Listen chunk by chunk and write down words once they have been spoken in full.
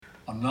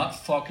I'm not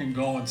fucking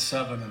going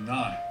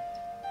 7-9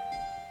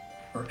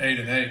 or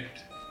 8-8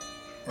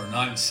 or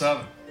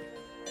 9-7.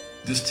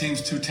 This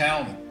team's too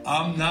talented.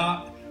 I'm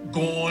not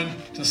going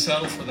to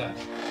settle for that.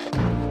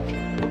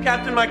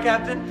 Captain, my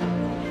captain.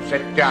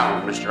 Sit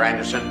down, Mr.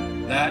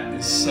 Anderson. That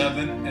is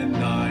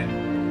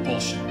 7-9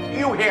 bullshit.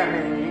 You hear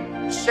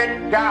me?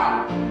 Sit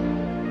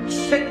down.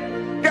 Sit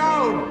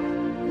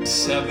down.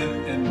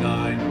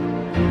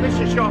 7-9. This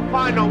is your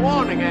final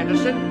warning,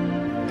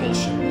 Anderson.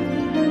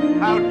 Bullshit.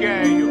 How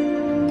dare you?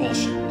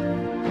 Bullshit.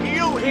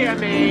 You hear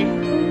me?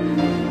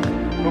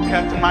 Oh,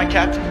 Captain, my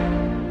captain.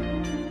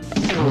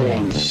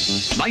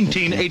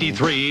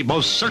 1983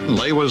 most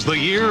certainly was the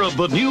year of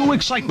the new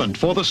excitement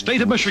for the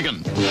state of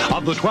Michigan.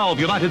 Of the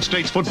 12 United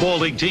States Football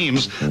League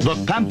teams, the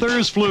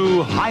Panthers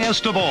flew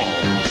highest of all.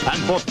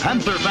 And for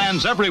Panther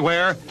fans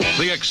everywhere,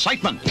 the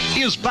excitement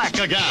is back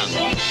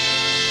again.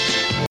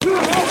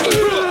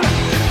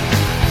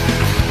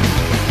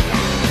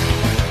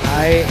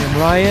 I am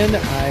Ryan.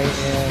 I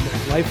am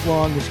a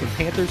lifelong Michigan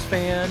Panthers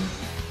fan.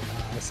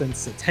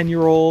 Since a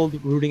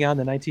 10-year-old, rooting on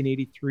the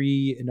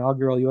 1983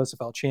 inaugural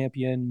USFL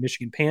champion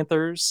Michigan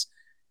Panthers,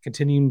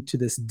 continuing to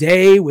this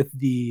day with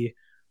the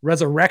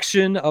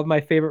resurrection of my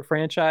favorite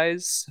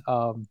franchise,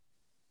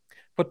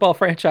 football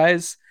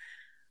franchise.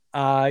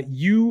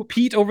 You,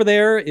 Pete, over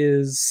there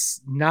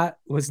was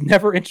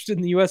never interested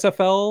in the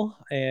USFL,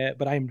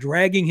 but I'm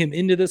dragging him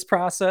into this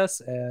process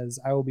as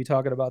I will be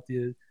talking about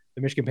the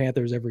Michigan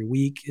Panthers every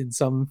week in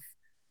some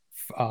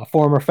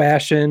form or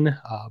fashion.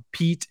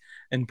 Pete,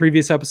 in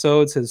previous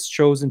episodes, has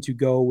chosen to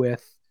go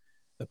with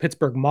the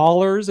Pittsburgh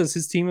Maulers as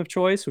his team of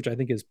choice, which I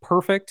think is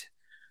perfect.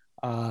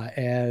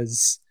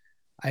 As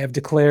I have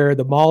declared,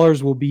 the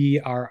Maulers will be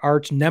our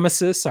arch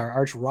nemesis, our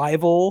arch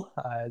rival,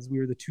 as we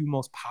are the two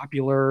most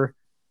popular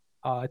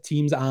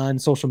teams on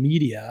social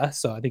media.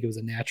 So I think it was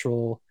a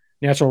natural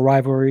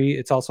rivalry.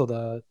 It's also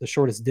the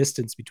shortest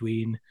distance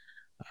between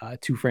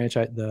two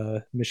franchise.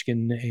 The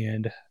Michigan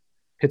and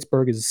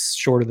Pittsburgh is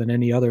shorter than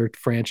any other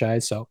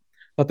franchise. So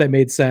thought that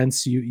made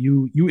sense.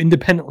 You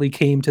independently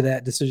came to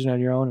that decision on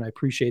your own, and I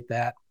appreciate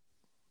that.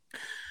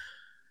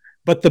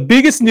 But the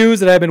biggest news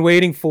that I've been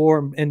waiting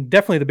for, and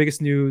definitely the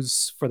biggest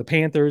news for the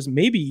Panthers,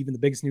 maybe even the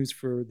biggest news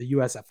for the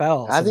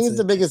USFL. I think it's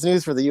the biggest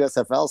news for the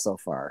USFL so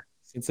far.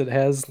 Since it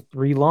has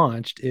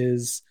relaunched,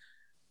 is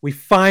we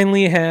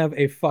finally have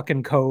a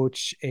fucking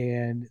coach,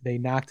 and they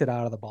knocked it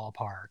out of the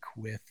ballpark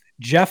with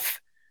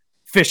Jeff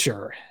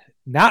Fisher.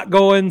 Not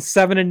going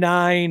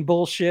 7-9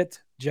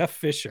 bullshit, Jeff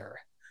Fisher.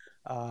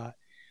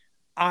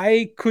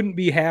 I couldn't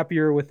be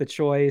happier with the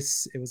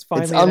choice. It was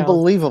finally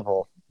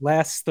unbelievable.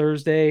 Last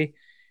Thursday.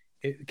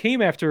 It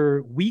came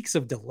after weeks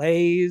of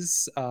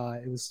delays.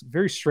 It was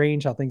very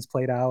strange how things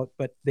played out,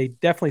 but they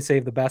definitely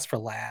saved the best for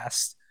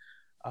last.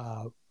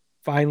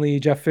 Finally,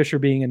 Jeff Fisher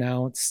being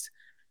announced.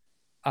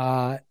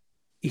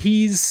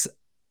 He's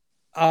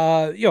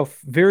probably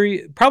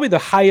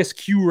the highest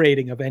Q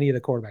rating of any of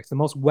the quarterbacks, the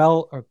most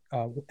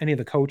any of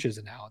the coaches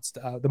announced,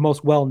 the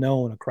most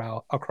well-known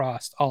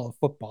across all of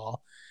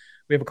football.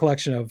 We have a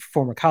collection of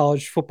former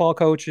college football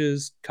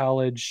coaches,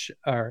 college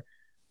or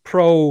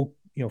pro,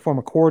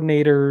 former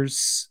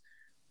coordinators.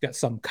 Got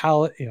some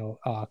college,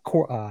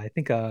 I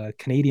think a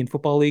Canadian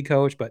Football League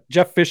coach, but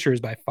Jeff Fisher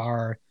is by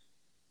far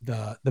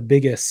the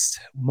biggest,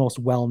 most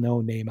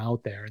well-known name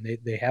out there, and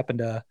they happen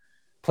to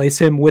place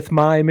him with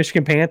my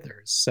Michigan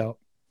Panthers. So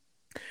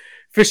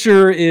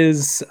Fisher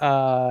is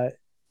the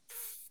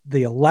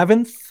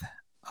 11th.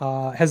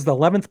 Has the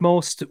 11th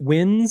most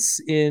wins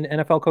in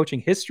NFL coaching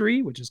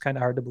history, which is kind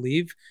of hard to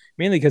believe,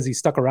 mainly because he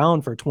stuck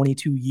around for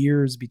 22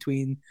 years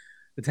between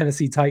the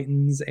Tennessee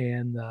Titans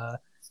and the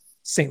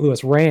St.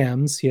 Louis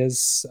Rams. He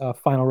has a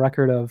final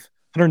record of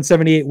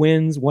 178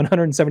 wins,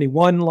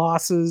 171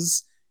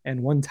 losses,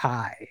 and 1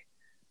 tie.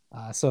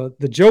 So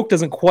the joke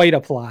doesn't quite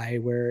apply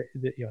where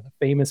the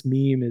famous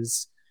meme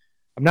is,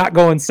 I'm not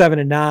going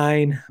 7-9.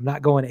 I'm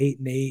not going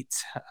 8-8.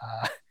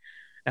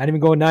 Not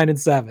even going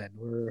 9-7.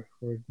 We're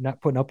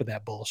not putting up with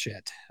that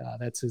bullshit.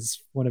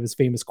 That's one of his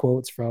famous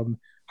quotes from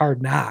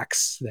Hard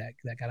Knocks that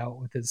got out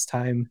with his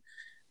time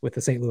with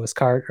the St. Louis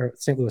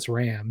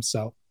Rams.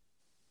 So,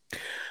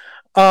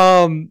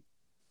 I'm,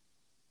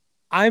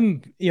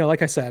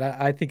 like I said,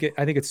 I think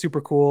it's super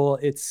cool.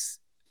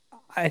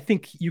 I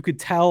think you could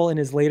tell in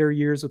his later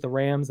years with the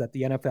Rams that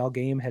the NFL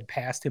game had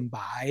passed him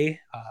by.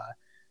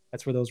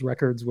 That's where those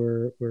records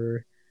were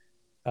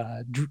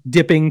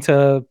dipping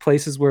to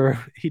places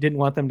where he didn't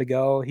want them to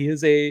go. He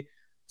is a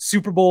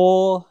Super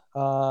Bowl.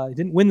 He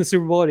didn't win the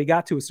Super Bowl, but he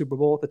got to a Super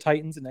Bowl with the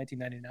Titans in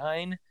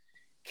 1999.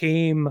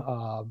 Came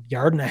a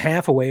yard and a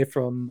half away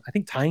from, I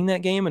think, tying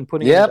that game and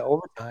putting it into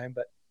overtime.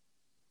 But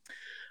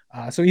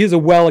so he is a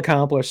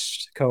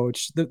well-accomplished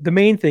coach. The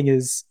main thing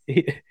is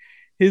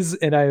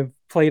and I've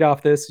played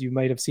off this. You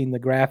might have seen the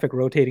graphic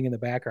rotating in the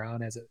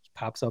background as it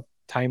pops up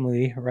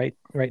timely right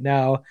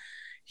now.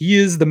 He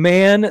is the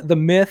man, the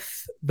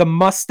myth, the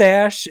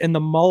mustache, and the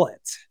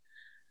mullet.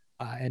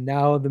 And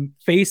now the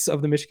face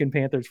of the Michigan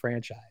Panthers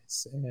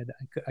franchise. And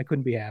I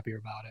couldn't be happier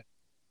about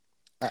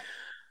it.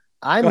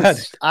 I'm Go ahead.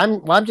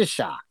 I'm just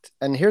shocked,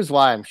 and here's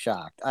why I'm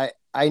shocked.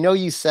 I know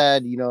you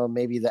said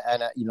maybe the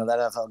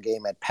NFL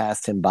game had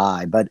passed him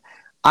by, but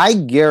I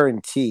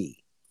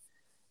guarantee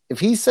if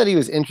he said he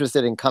was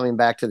interested in coming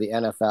back to the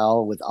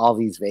NFL with all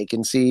these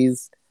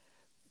vacancies,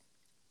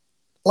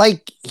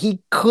 like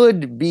he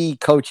could be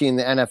coaching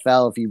the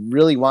NFL if he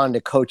really wanted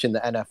to coach in the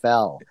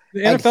NFL.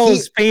 The NFL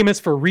is famous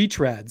for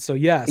retreads, so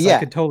yes, yeah, I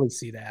could totally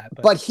see that.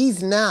 But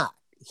he's not.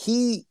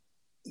 He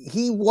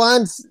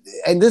wants,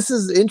 and this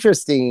is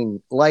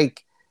interesting,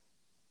 like,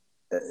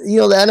 the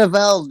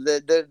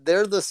NFL,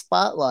 they're the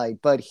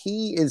spotlight, but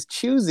he is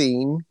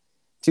choosing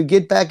to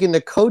get back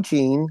into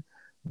coaching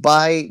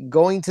by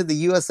going to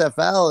the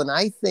USFL. And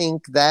I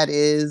think that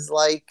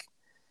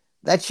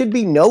should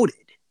be noted.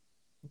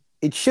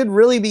 It should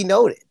really be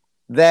noted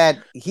that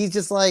he's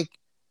just like,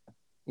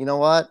 you know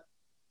what?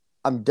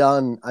 I'm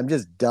done. I'm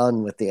just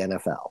done with the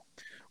NFL.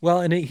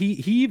 Well, and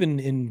he even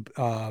in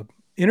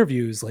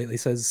interviews lately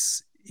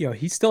says,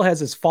 he still has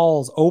his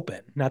falls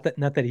open. Not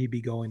that he'd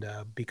be going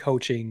to be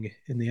coaching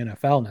in the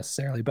NFL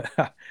necessarily, but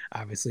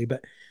obviously,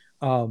 but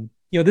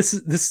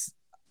this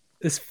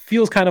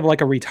feels kind of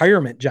like a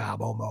retirement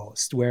job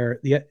almost, where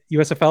the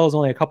USFL is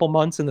only a couple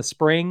months in the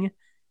spring.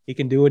 He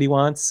can do what he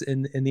wants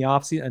in the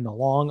off season, in the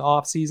long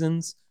off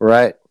seasons.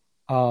 Right.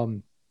 I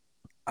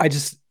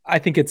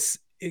think it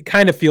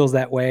kind of feels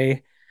that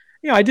way.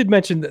 I did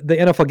mention that the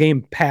NFL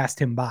game passed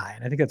him by,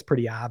 and I think that's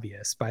pretty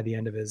obvious by the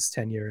end of his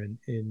tenure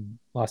in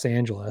Los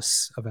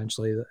Angeles.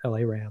 Eventually, the LA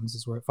Rams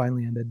is where it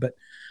finally ended. But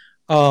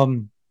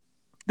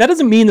that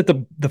doesn't mean that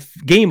the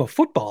game of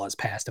football has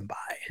passed him by.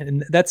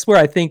 And that's where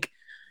I think,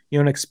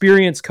 an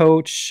experienced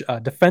coach, a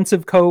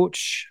defensive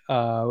coach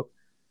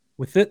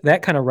with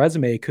that kind of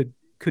resume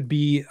could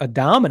be a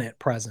dominant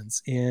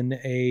presence in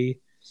a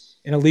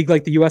league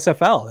like the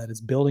USFL that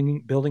is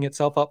building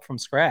itself up from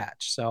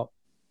scratch. So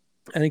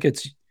I think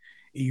it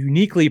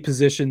uniquely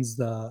positions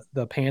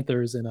the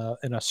Panthers in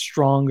a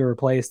stronger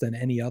place than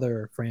any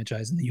other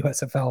franchise in the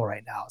USFL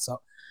right now. So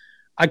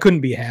I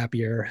couldn't be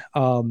happier.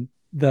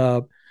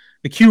 The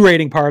Q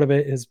rating part of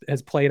it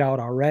has played out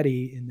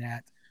already in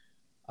that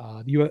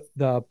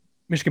the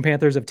Michigan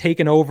Panthers have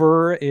taken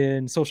over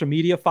in social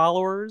media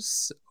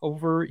followers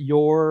over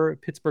your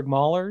Pittsburgh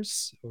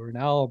Maulers. We're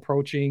now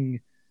approaching,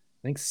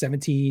 I think,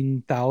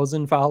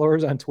 17,000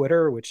 followers on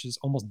Twitter, which is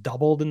almost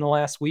doubled in the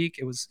last week.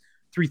 It was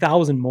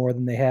 3,000 more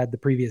than they had the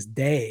previous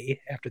day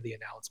after the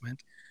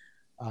announcement.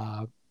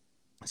 So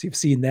you've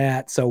seen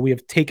that. So we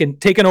have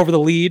taken over the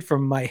lead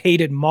from my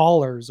hated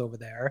Maulers over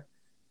there.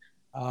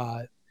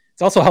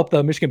 It's also helped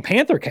the Michigan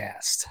Panther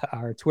cast.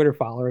 Our Twitter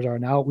followers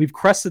we've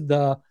crested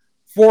the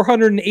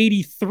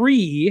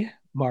 483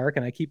 mark,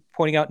 and I keep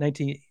pointing out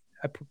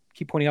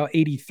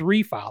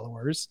 83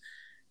 followers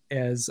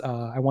as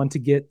I want to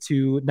get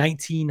to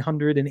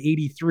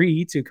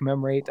 1,983 to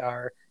commemorate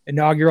our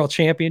inaugural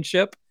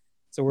championship.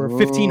 So we're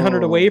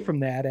 1,500 away from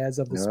that as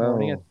of this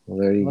morning. Well,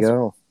 there you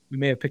go. We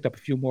may have picked up a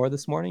few more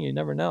this morning. You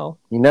never know.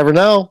 You never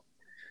know.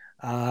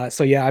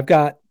 So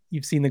yeah,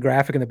 you've seen the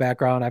graphic in the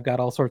background. I've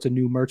got all sorts of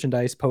new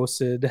merchandise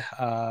posted,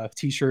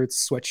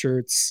 t-shirts,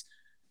 sweatshirts,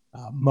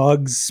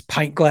 mugs,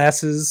 pint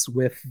glasses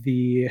with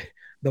the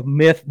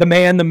myth, the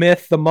man, the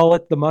myth, the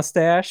mullet, the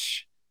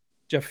mustache,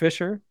 Jeff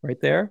Fisher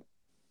right there.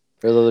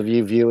 For those of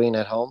you viewing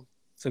at home.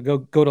 So go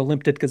to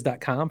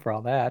limpditkas.com for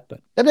all that.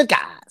 But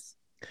Limpditkas.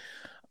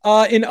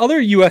 In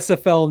other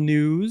USFL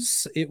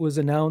news, it was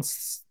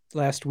announced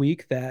last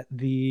week that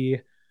the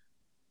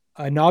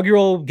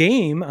inaugural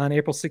game on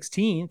April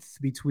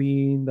 16th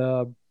between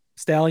the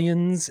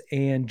Stallions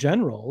and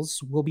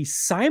Generals will be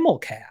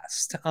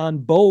simulcast on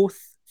both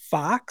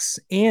Fox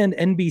and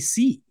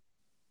NBC.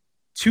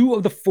 2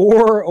 of the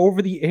 4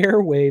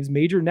 over-the-airwaves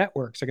major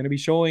networks are going to be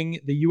showing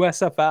the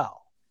USFL,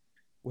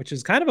 which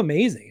is kind of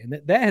amazing.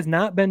 And that has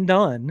not been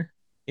done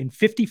in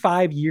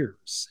 55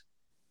 years.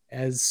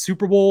 As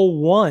Super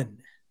Bowl I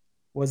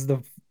was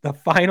the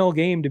final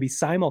game to be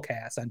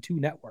simulcast on 2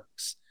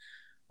 networks.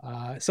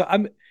 So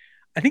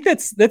I think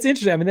that's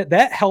interesting. I mean,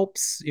 that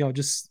helps,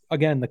 just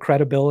again, the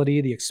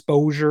credibility, the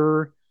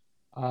exposure.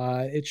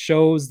 It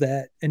shows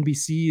that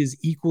NBC is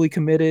equally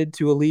committed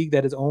to a league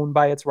that is owned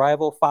by its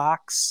rival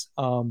Fox.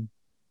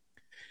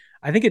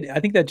 I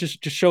think that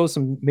just shows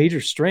some major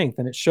strength,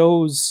 and it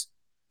shows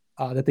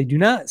that they do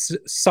not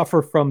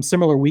suffer from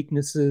similar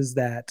weaknesses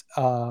that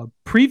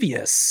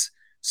previous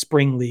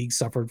spring league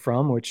suffered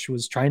from, which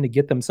was trying to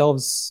get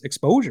themselves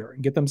exposure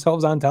and get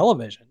themselves on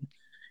television.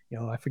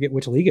 I forget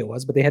which league it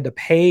was, but they had to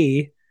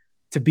pay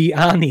to be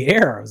on the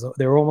air.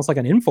 They were almost like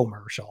an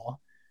infomercial,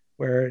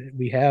 where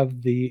we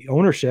have the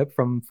ownership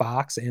from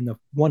Fox and the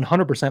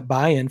 100%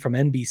 buy-in from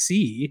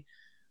NBC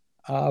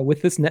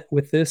with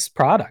this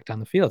product on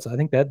the field. So I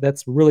think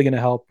that's really going to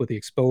help with the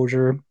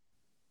exposure.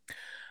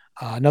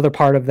 Another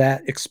part of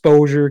that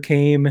exposure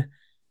came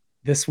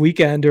this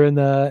weekend during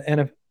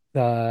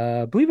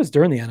I believe it was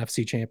during the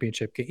NFC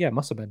Championship game. Yeah, it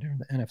must have been during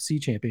the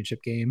NFC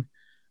Championship game,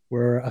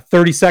 where a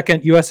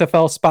 30-second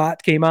USFL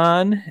spot came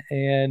on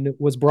and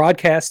was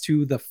broadcast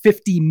to the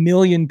 50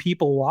 million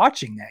people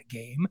watching that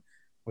game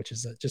which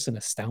is just an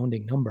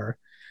astounding number.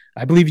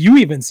 I believe you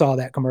even saw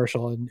that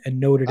commercial and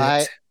noted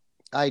it.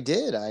 I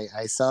did.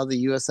 I saw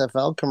the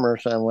USFL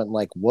commercial and went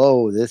like,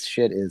 whoa, this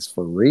shit is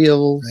for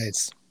real.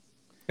 Right.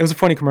 It was a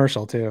funny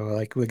commercial too.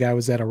 Like the guy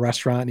was at a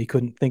restaurant and he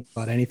couldn't think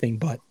about anything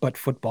but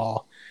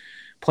football,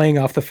 playing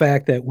off the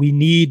fact that we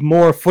need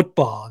more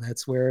football. And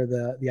that's where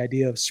the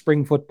idea of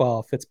spring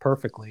football fits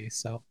perfectly.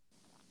 So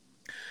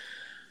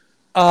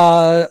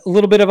a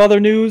little bit of other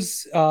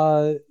news,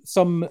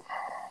 some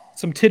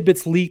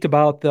tidbits leaked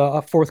about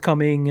the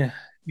forthcoming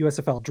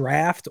USFL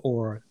draft,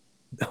 or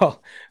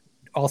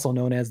also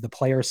known as the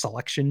player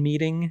selection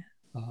meeting,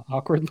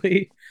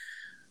 awkwardly.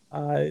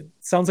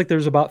 Sounds like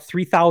there's about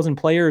 3,000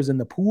 players in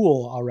the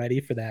pool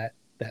already for that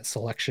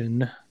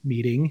selection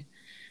meeting.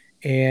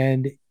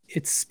 And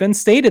it's been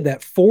stated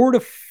that 5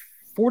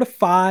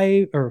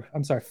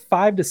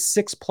 to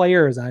 6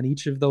 players on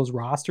each of those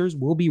rosters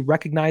will be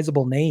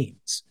recognizable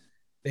names.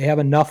 They have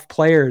enough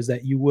players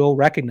that you will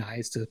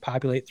recognize to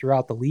populate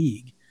throughout the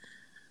league,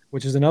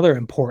 which is another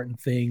important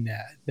thing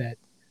that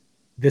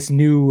this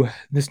new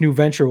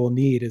venture will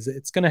need. Is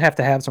it's going to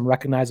have some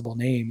recognizable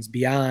names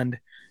beyond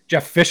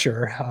Jeff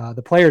Fisher.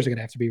 The players are going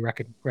to have to be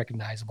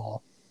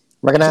recognizable.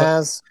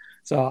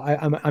 So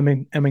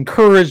I'm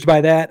encouraged by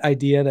that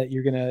idea that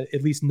you're going to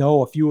at least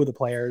know a few of the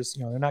players.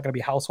 They're not going to be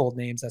household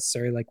names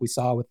necessarily, like we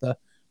saw with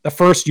the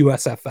first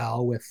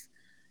USFL with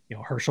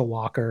Herschel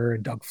Walker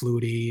and Doug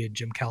Flutie and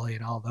Jim Kelly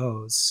and all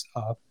those,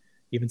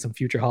 even some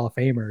future Hall of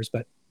Famers.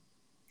 But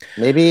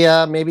maybe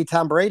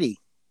Tom Brady.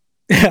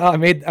 I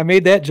made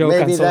that joke.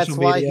 Maybe on social that's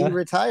media. why he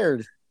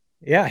retired.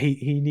 Yeah,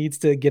 he needs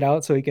to get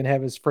out so he can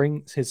have his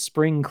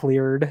spring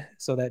cleared,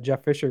 so that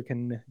Jeff Fisher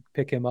can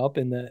pick him up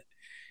and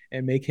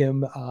make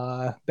him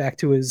back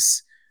to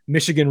his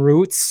Michigan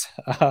roots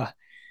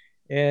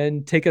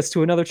and take us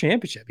to another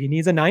championship. He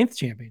needs a 9th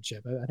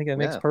championship. I think that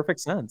makes perfect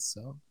sense.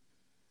 So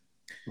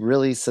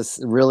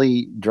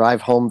really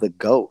drive home the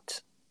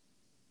GOAT.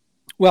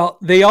 Well,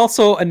 they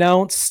also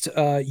announced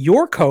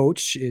your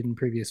coach in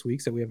previous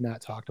weeks that we have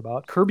not talked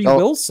about, Kirby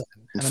Wilson.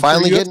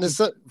 Finally getting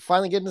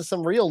to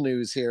some real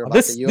news here about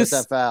the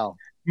USFL.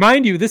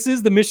 Mind you, this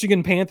is the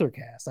Michigan Panther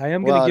cast. I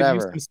am going to give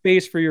you some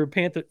space for your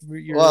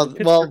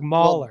Pittsburgh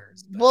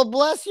Maulers. Well,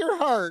 bless your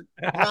heart,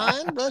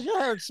 Ryan. Bless your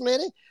heart,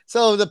 Smitty.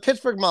 So the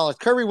Pittsburgh Maulers,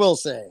 Kirby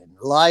Wilson,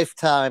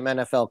 lifetime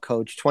NFL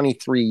coach,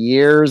 23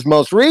 years.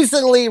 Most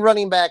recently,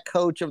 running back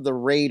coach of the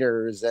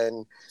Raiders.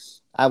 And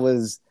I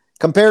was,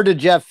 compared to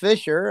Jeff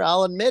Fisher,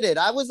 I'll admit it,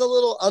 I was a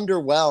little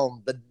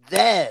underwhelmed. But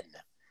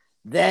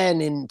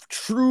then in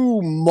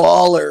true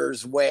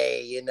Maulers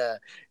way,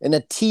 in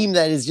a team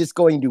that is just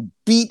going to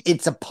beat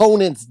its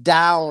opponents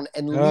down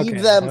and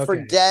leave them for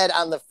dead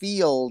on the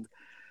field,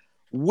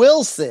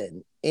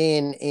 Wilson,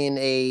 in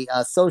a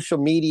social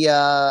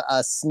media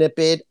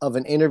snippet of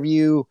an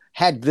interview,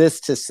 had this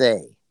to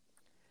say: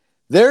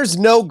 "There's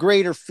no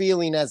greater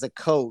feeling as a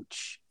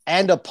coach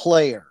and a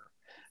player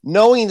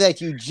knowing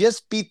that you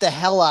just beat the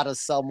hell out of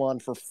someone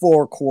for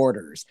 4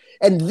 quarters.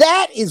 And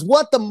that is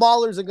what the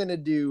Maulers are going to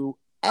do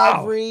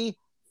every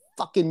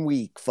fucking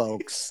week,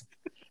 folks."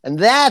 And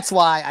that's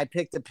why I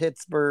picked the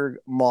Pittsburgh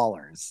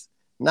Maulers,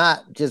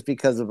 not just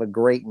because of a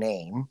great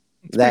name.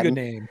 It's a good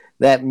name.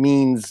 That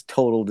means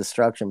total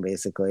destruction,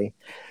 basically,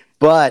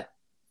 but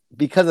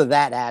because of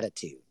that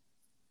attitude.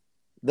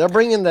 They're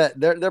bringing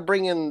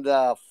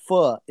the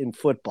foot in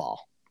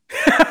football.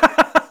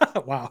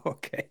 Wow.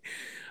 Okay.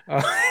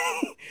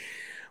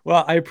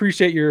 Well, I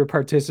appreciate your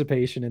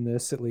participation in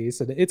this, at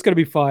least. It's going to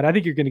be fun. I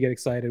think you're going to get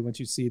excited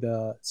once you see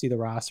the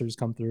rosters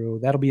come through.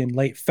 That'll be in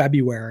late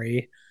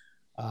February.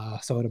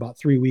 So in about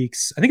 3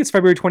 weeks, I think it's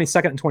February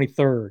 22nd and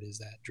 23rd is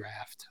that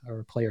draft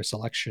or player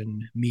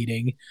selection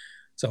meeting.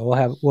 So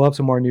we'll have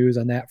some more news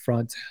on that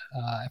front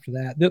after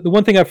that. The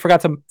one thing I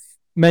forgot to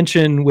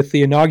mention with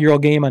the inaugural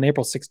game on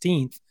April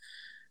 16th,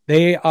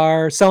 they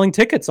are selling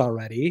tickets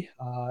already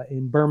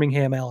in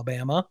Birmingham,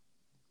 Alabama.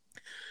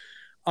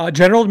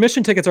 General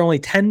admission tickets are only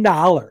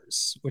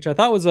 $10, which I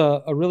thought was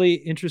a really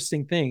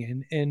interesting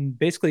thing. And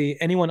basically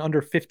anyone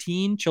under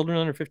 15, children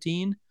under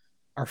 15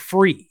 are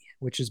free,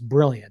 which is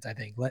brilliant. I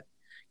think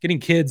getting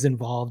kids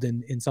involved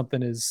in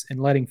something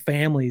and letting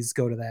families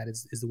go to that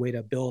is the way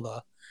to build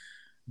a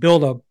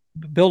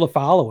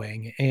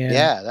following. And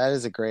yeah, that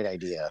is a great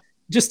idea.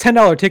 Just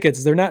 $10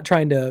 tickets. They're not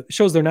trying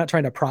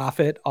to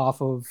profit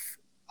off of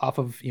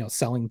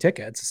selling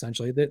tickets.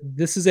 Essentially,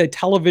 this is a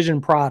television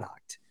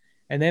product.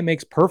 And that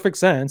makes perfect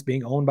sense,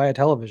 being owned by a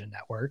television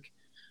network.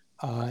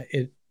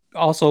 It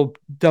also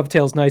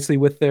dovetails nicely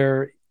with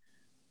their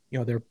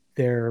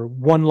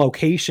one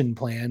location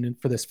plan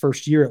for this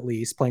first year, at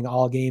least, playing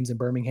all games in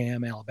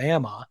Birmingham,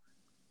 Alabama.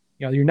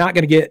 You're not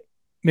going to get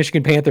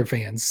Michigan Panther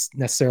fans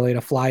necessarily to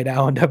fly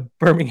down to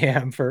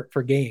Birmingham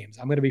for games.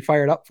 I'm going to be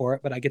fired up for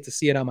it, but I get to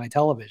see it on my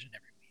television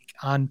every week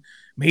on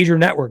major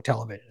network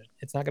television.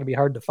 It's not going to be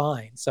hard to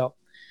find. So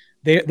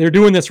they're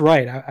doing this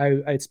right.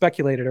 I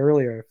speculated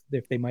earlier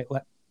if they might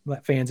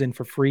let fans in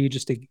for free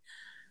just to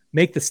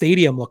make the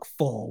stadium look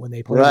full when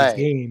they play these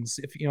games.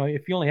 If you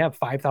only have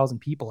 5,000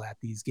 people at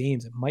these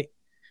games, it might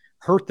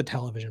hurt the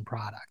television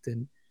product.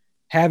 And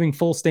having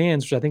full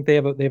stands, which I think they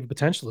have a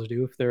potential to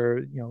do if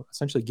they're,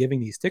 essentially giving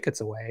these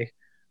tickets away,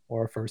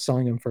 or for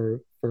selling them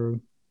for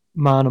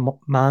nominal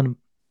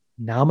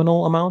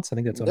amounts. I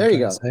think that's what there you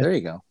go. There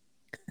you go.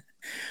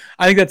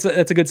 I think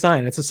that's a good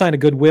sign. It's a sign of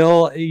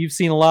goodwill. You've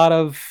seen a lot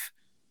of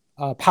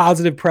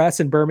positive press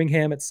in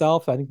Birmingham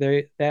itself. I think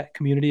that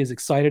community is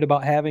excited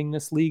about having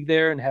this league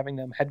there and having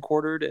them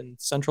headquartered and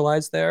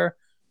centralized there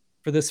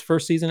for this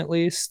first season, at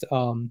least.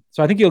 So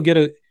I think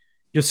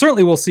you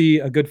certainly will see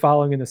a good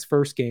following in this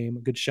first game,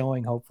 a good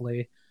showing,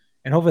 hopefully,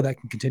 and hopefully that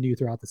can continue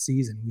throughout the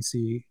season. We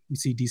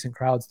see decent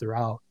crowds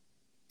throughout,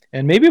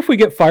 and maybe if we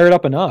get fired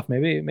up enough,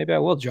 maybe I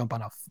will jump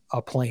on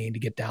a plane to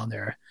get down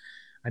there.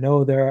 I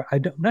know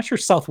I'm not sure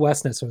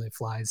Southwest necessarily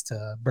flies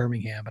to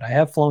Birmingham, but I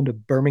have flown to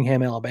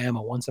Birmingham,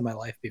 Alabama once in my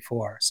life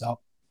before. So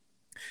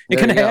it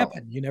can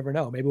happen. You never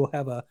know. Maybe we'll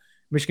have a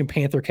Michigan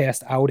Panther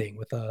cast outing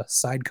with a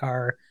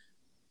sidecar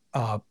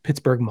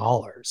Pittsburgh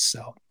Maulers.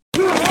 So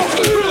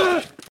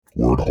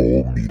Word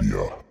Hole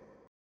Media.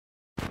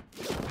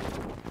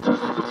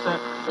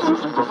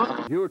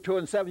 If you were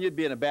 2-7, you'd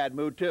be in a bad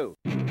mood too.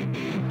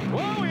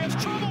 Whoa, he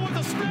has trouble with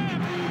the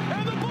snap,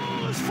 and the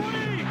ball is free.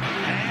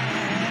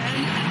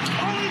 He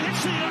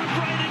hits the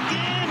upright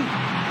again.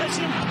 That's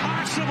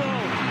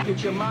impossible.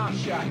 Get your mouth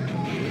shut.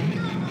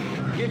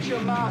 Get your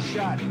mouth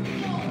shut.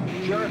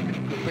 Jerk.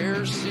 The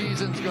Bears'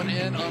 season's going to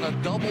end on a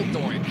double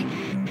doink.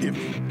 If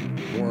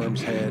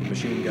Worms had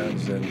machine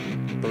guns, then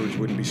birds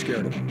wouldn't be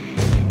scared of them.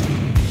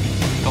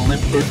 The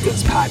Limp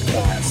Ditkins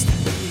Podcast.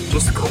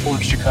 Just a couple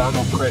of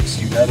Chicago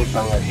pricks united by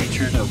our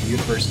hatred of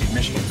University of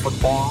Michigan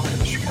football and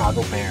the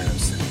Chicago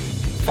Bears.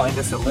 Find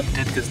us at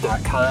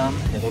limpditkas.com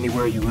and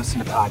anywhere you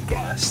listen to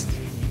podcasts.